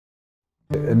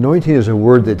Anointing is a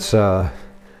word that's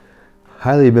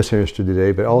highly misunderstood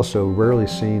today, but also rarely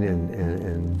seen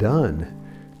and done.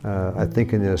 I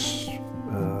think in this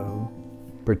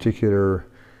particular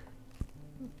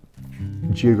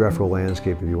geographical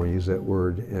landscape, if you want to use that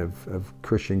word, of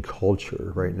Christian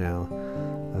culture right now,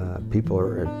 people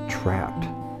are trapped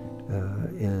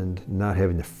in not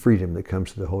having the freedom that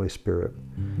comes to the Holy Spirit.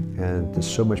 And there's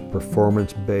so much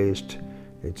performance-based,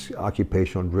 it's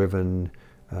occupational driven,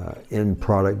 end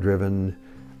product driven.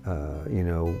 You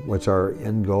know, what's our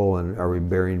end goal, and are we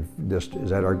bearing this? Is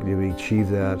that our? Did we achieve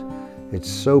that? It's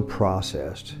so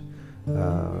processed. It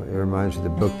reminds me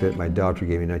of the book that my doctor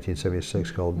gave me in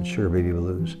 1976 called Sugar Baby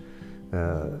Blues.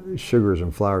 Sugars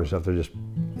and flours and stuff. They're just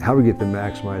how do we get them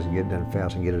maximized and get it done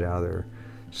fast and get it out of there.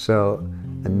 So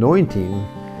anointing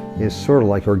is sort of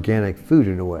like organic food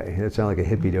in a way. It sounds like a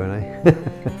hippie, don't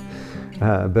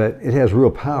I? But it has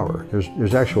real power.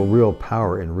 There's actual real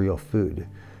power in real food.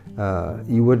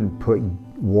 You wouldn't put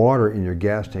water in your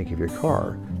gas tank of your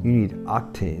car. You need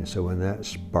octane, so when that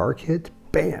spark hits,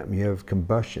 bam, you have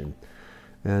combustion.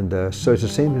 And so it's the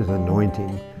same as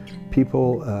anointing.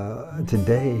 People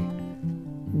today,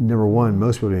 number one,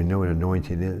 most people don't know what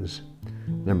anointing is.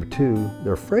 Number two,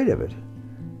 they're afraid of it.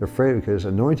 They're afraid because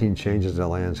anointing changes the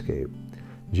landscape.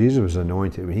 Jesus was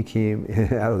anointed. When he came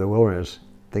out of the wilderness,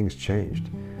 things changed.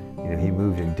 You know, he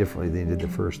moved in differently than he did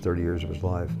the first 30 years of his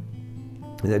life.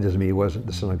 And that doesn't mean he wasn't,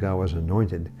 the Son of God wasn't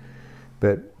anointed.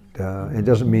 But it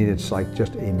doesn't mean it's like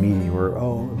just a meeting where,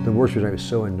 oh, the worship night was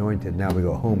so anointed, now we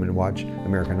go home and watch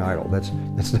American Idol. That's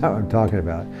not what I'm talking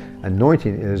about.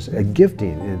 Anointing is a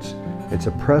gifting. It's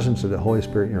a presence of the Holy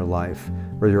Spirit in your life,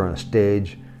 whether you're on a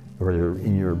stage or whether you're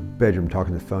in your bedroom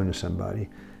talking on the phone to somebody.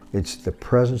 It's the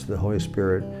presence of the Holy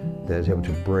Spirit that is able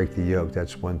to break the yoke.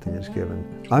 That's one thing that's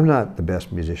given. I'm not the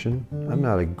best musician. I'm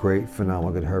not a great,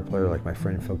 phenomenal guitar player like my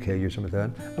friend Phil Keaggy or something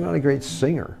like that. I'm not a great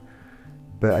singer,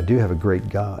 but I do have a great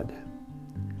God.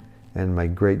 And my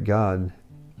great God,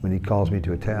 when he calls me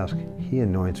to a task, he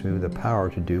anoints me with the power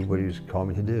to do what he's called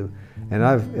me to do. And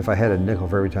if I had a nickel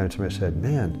for every time somebody said,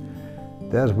 man,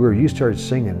 that's weird, you started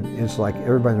singing, it's like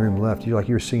everybody in the room left, you're like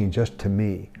you're singing just to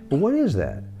me. Well, what is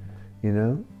that? You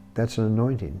know? That's an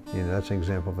anointing. You know, that's an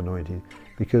example of anointing,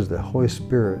 because the Holy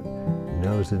Spirit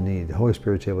knows the need. The Holy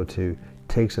Spirit's able to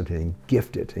take something and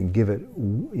gift it and give it,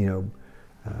 you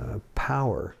know,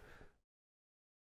 power.